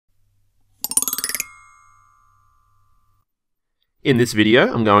In this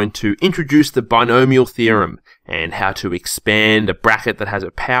video, I'm going to introduce the binomial theorem and how to expand a bracket that has a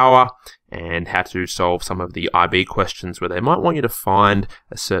power and how to solve some of the IB questions where they might want you to find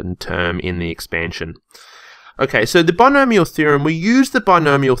a certain term in the expansion. Okay, so the binomial theorem, we use the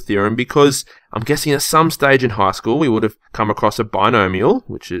binomial theorem because I'm guessing at some stage in high school we would have come across a binomial,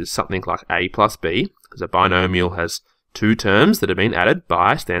 which is something like a plus b, because a binomial has two terms that have been added.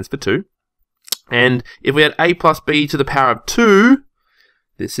 Bi stands for 2. And if we had a plus b to the power of 2,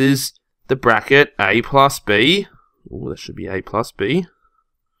 this is the bracket a plus b, that should be a plus b,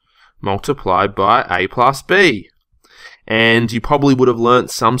 multiplied by a plus b. And you probably would have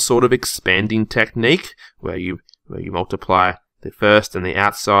learnt some sort of expanding technique where you multiply the first and the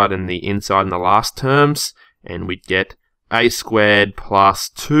outside and the inside and the last terms, and we'd get a squared plus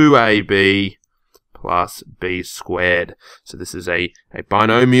 2ab plus b squared. So this is a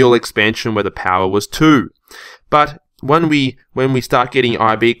binomial expansion where the power was 2. But when we start getting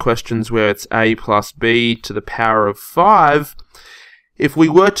IB questions where it's a plus b to the power of 5, if we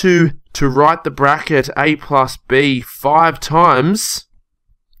were to write the bracket a plus b 5 times,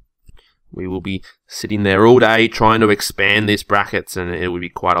 we will be sitting there all day trying to expand these brackets, and it would be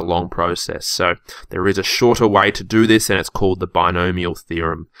quite a long process. So there is a shorter way to do this, and it's called the binomial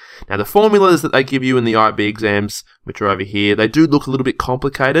theorem. Now the formulas that they give you in the IB exams, which are over here, they do look a little bit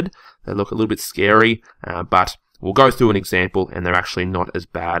complicated. They look a little bit scary, but we'll go through an example, and they're actually not as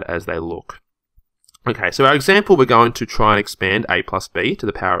bad as they look. Okay, so our example, we're going to try and expand a plus b to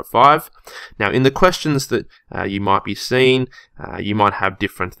the power of 5. Now, in the questions that you might be seeing, you might have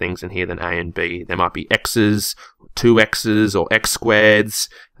different things in here than a and b. There might be x's, 2x's, or x squareds.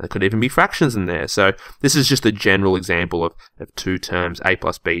 There could even be fractions in there. So this is just a general example of two terms, a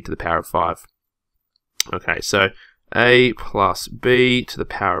plus b to the power of 5. Okay, so a plus b to the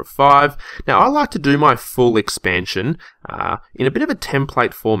power of 5. Now, I like to do my full expansion in a bit of a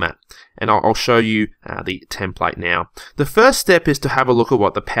template format, and I'll show you the template now. The first step is to have a look at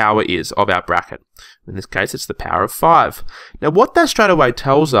what the power is of our bracket. In this case, it's the power of 5. Now, what that straight away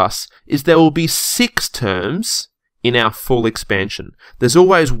tells us is there will be 6 terms in our full expansion. There's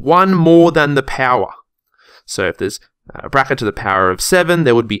always one more than the power. So if there's a bracket to the power of 7,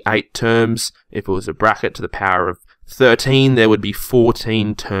 there would be 8 terms. If it was a bracket to the power of 13, there would be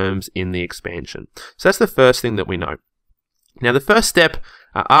 14 terms in the expansion. So that's the first thing that we know. Now the first step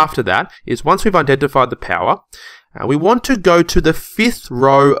after that is, once we've identified the power, we want to go to the 5th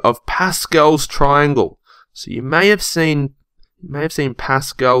row of Pascal's Triangle. So you may have seen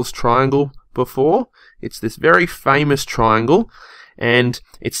Pascal's Triangle before. It's this very famous triangle, and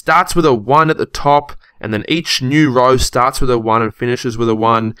it starts with a 1 at the top, and then each new row starts with a 1 and finishes with a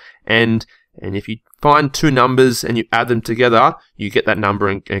 1, and if you find two numbers and you add them together, you get that number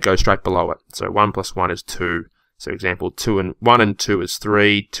and it goes straight below it. So 1 plus 1 is 2. So example, 1 and 2 is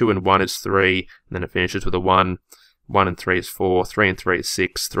 3, 2 and 1 is 3, and then it finishes with a 1. 1 and 3 is 4, 3 and 3 is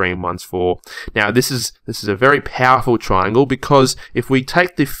 6, 3 and 1 is 4. Now this is a very powerful triangle, because if we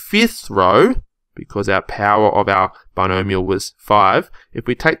take the 5th row, because our power of our binomial was 5, if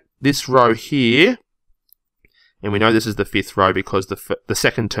we take this row here, and we know this is the 5th row because the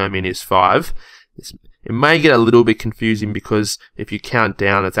second term in is 5, it may get a little bit confusing, because if you count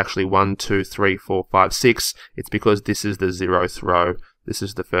down, it's actually 1, 2, 3, 4, 5, 6. It's because this is the 0th row. This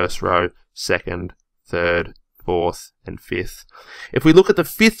is the 1st row, 2nd, 3rd, 4th, and 5th. If we look at the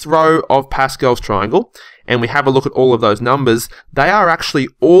 5th row of Pascal's Triangle, and we have a look at all of those numbers, they are actually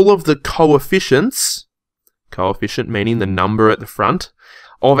all of the coefficients, coefficient meaning the number at the front,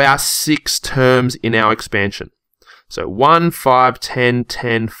 of our 6 terms in our expansion. So 1, 5, 10,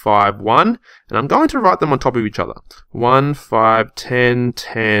 10, 5, 1, and I'm going to write them on top of each other. 1, 5, 10,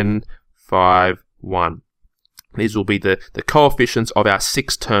 10, 5, 1. These will be the coefficients of our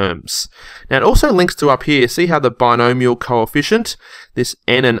 6 terms. Now it also links to up here. See how the binomial coefficient, this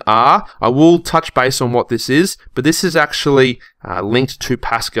n and r, I will touch base on what this is, but this is actually linked to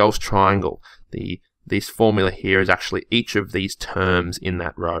Pascal's Triangle. This formula here is actually each of these terms in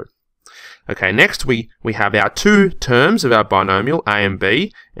that row. Okay, next we have our 2 terms of our binomial, a and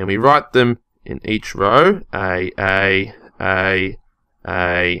b, and we write them in each row, a,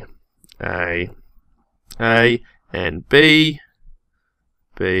 and b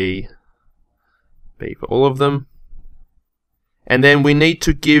for all of them. And then we need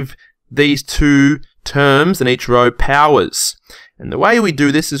to give these 2 terms in each row powers. And the way we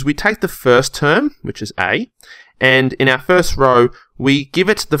do this is we take the first term, which is a, and in our first row, we give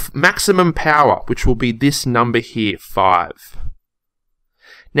it the maximum power, which will be this number here, 5.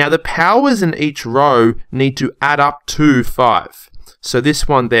 Now the powers in each row need to add up to 5. So this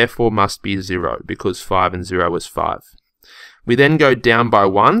one therefore must be 0, because 5 and 0 is 5. We then go down by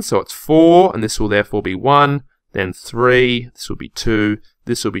 1, so it's 4, and this will therefore be 1, then 3, this will be 2,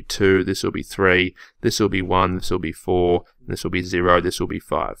 this will be 2, this will be 3, this will be 1, this will be 4, this will be 0, this will be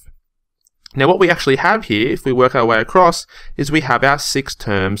 5. Now what we actually have here, if we work our way across, is we have our 6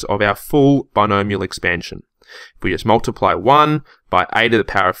 terms of our full binomial expansion. If we just multiply 1 by a to the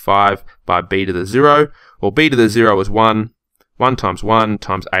power of 5 by b to the 0, well, b to the 0 is 1. 1 times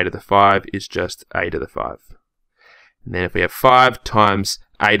a to the 5 is just a to the 5. And then if we have 5 times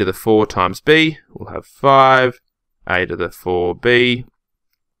a to the 4 times b, we'll have 5 a to the 4b.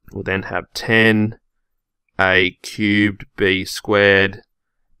 We'll then have 10 a cubed b squared,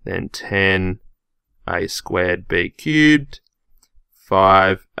 then 10 a squared b cubed,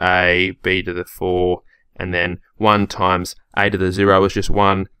 5a b to the 4, and then 1 times a to the 0 is just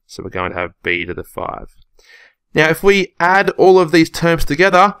 1, so we're going to have b to the 5. Now if we add all of these terms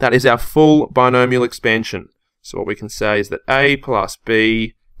together, that is our full binomial expansion. So what we can say is that a plus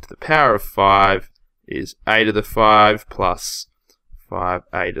b to the power of 5 is a to the 5 plus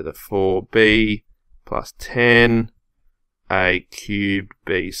 5a to the 4b plus 10 a cubed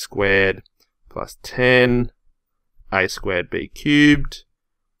b squared plus 10 a squared b cubed,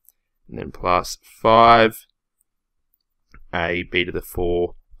 and then plus 5 a b to the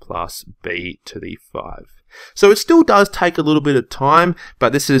 4 plus b to the 5. So it still does take a little bit of time,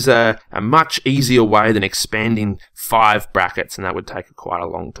 but this is a much easier way than expanding 5 brackets, and that would take quite a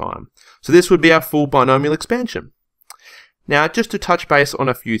long time. So this would be our full binomial expansion. Now, just to touch base on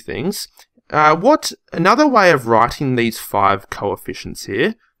a few things, another way of writing these 5 coefficients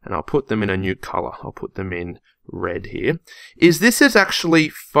here, and I'll put them in a new color, I'll put them in red here, is this is actually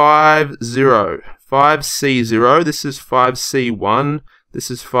 5C0, this is 5C1,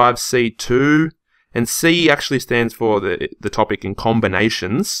 this is 5C2, and C actually stands for the topic in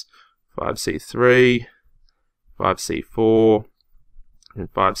combinations, 5C3, 5C4,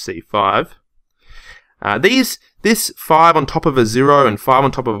 and 5C5. This 5 on top of a 0 and 5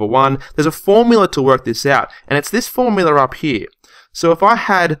 on top of a 1, there's a formula to work this out, and it's this formula up here. So if I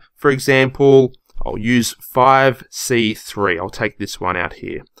had, for example, I'll use 5C3, I'll take this one out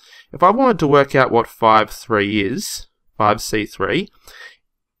here. If I wanted to work out what 5C3 is, 5C3,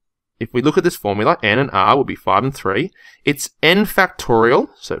 if we look at this formula, n and r will be 5 and 3. It's n factorial,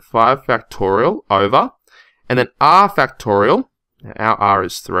 so 5 factorial over, and then r factorial, our r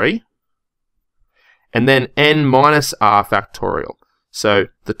is 3, and then n minus r factorial. So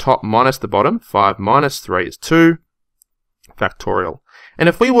the top minus the bottom, 5 minus 3 is 2 factorial. And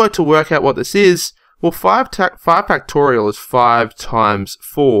if we were to work out what this is, well, 5 factorial is 5 times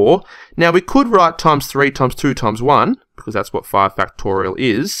 4. Now we could write times 3 times 2 times 1, because that's what 5 factorial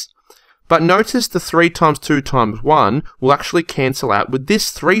is. But notice the 3 times 2 times 1 will actually cancel out with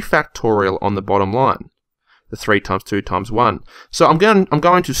this 3 factorial on the bottom line. The 3 times 2 times 1. So I'm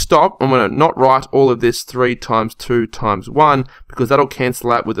going to stop. I'm going to not write all of this 3 times 2 times 1, because that'll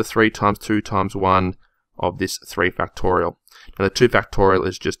cancel out with the 3 times 2 times 1 of this 3 factorial. Now the 2 factorial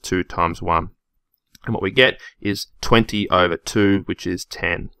is just 2 times 1. And what we get is 20 over 2, which is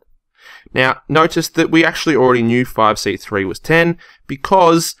 10. Now, notice that we actually already knew 5C3 was 10,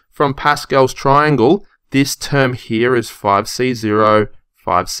 because from Pascal's triangle, this term here is 5C0,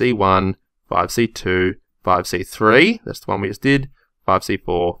 5C1, 5C2, 5C3, that's the one we just did,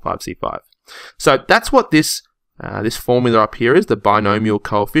 5C4, 5C5. So that's what this formula up here is, the binomial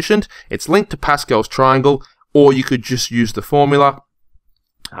coefficient. It's linked to Pascal's triangle, or you could just use the formula.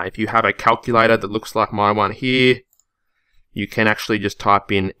 If you have a calculator that looks like my one here, you can actually just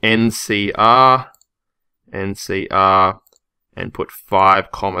type in NCR, and put 5,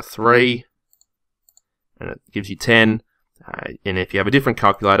 3, and it gives you 10. And if you have a different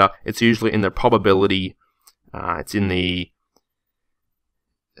calculator, it's usually in the probability, it's in the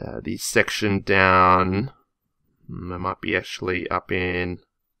section down, it might be actually up in,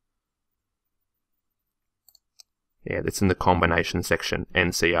 yeah, it's in the combination section,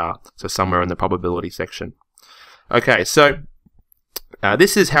 NCR, so somewhere in the probability section. Okay, so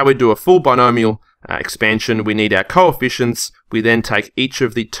this is how we do a full binomial expansion. We need our coefficients. We then take each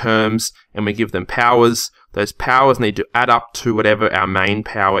of the terms and we give them powers. Those powers need to add up to whatever our main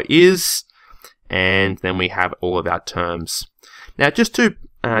power is, and then we have all of our terms. Now, just to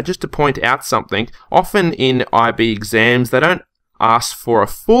point out something, often in IB exams, they don't ask for a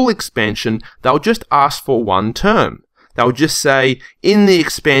full expansion. They'll just ask for one term. They'll just say, in the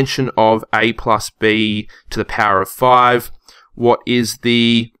expansion of a plus b to the power of 5, what is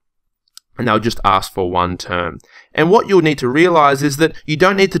the... and they'll just ask for one term. And what you'll need to realize is that you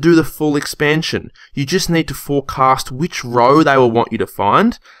don't need to do the full expansion. You just need to forecast which row they will want you to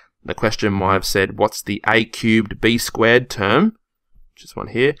find. the question might have said, what's the a cubed b squared term? Which is one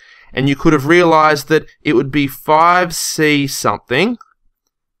here. And you could have realized that it would be 5c something,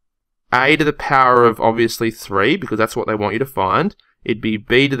 a to the power of obviously 3, because that's what they want you to find. It'd be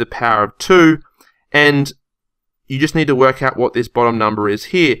b to the power of 2, and you just need to work out what this bottom number is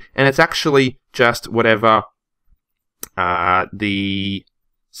here. And it's actually just whatever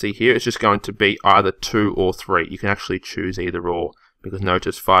see here, it's just going to be either 2 or 3. You can actually choose either or, because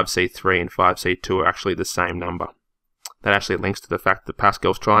notice 5c3 and 5c2 are actually the same number. That actually links to the fact that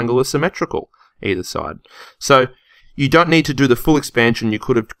Pascal's triangle is symmetrical either side. So you don't need to do the full expansion. You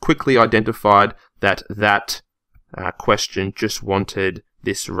could have quickly identified that question just wanted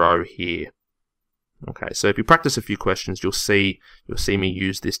this row here. Okay, so if you practice a few questions, you'll see me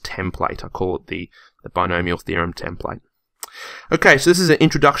use this template. I call it the binomial theorem template. Okay, so this is an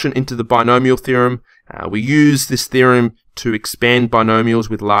introduction into the binomial theorem. We use this theorem to expand binomials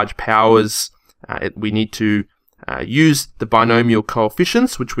with large powers. We need to use the binomial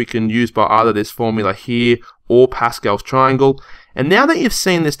coefficients, which we can use by either this formula here or Pascal's triangle. And now that you've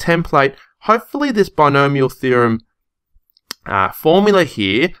seen this template, hopefully this binomial theorem formula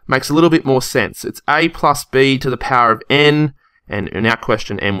here makes a little bit more sense. It's a plus b to the power of n, and in our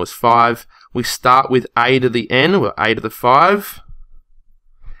question n was 5. We start with a to the n, or a to the 5,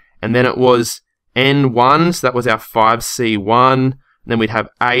 and then it was n1, so that was our 5c1, and then we'd have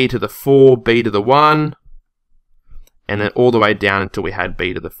a to the 4, b to the 1, and then all the way down until we had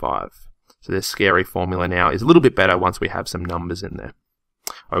b to the 5. So this scary formula now is a little bit better once we have some numbers in there.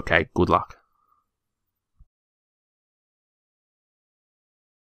 Okay, good luck.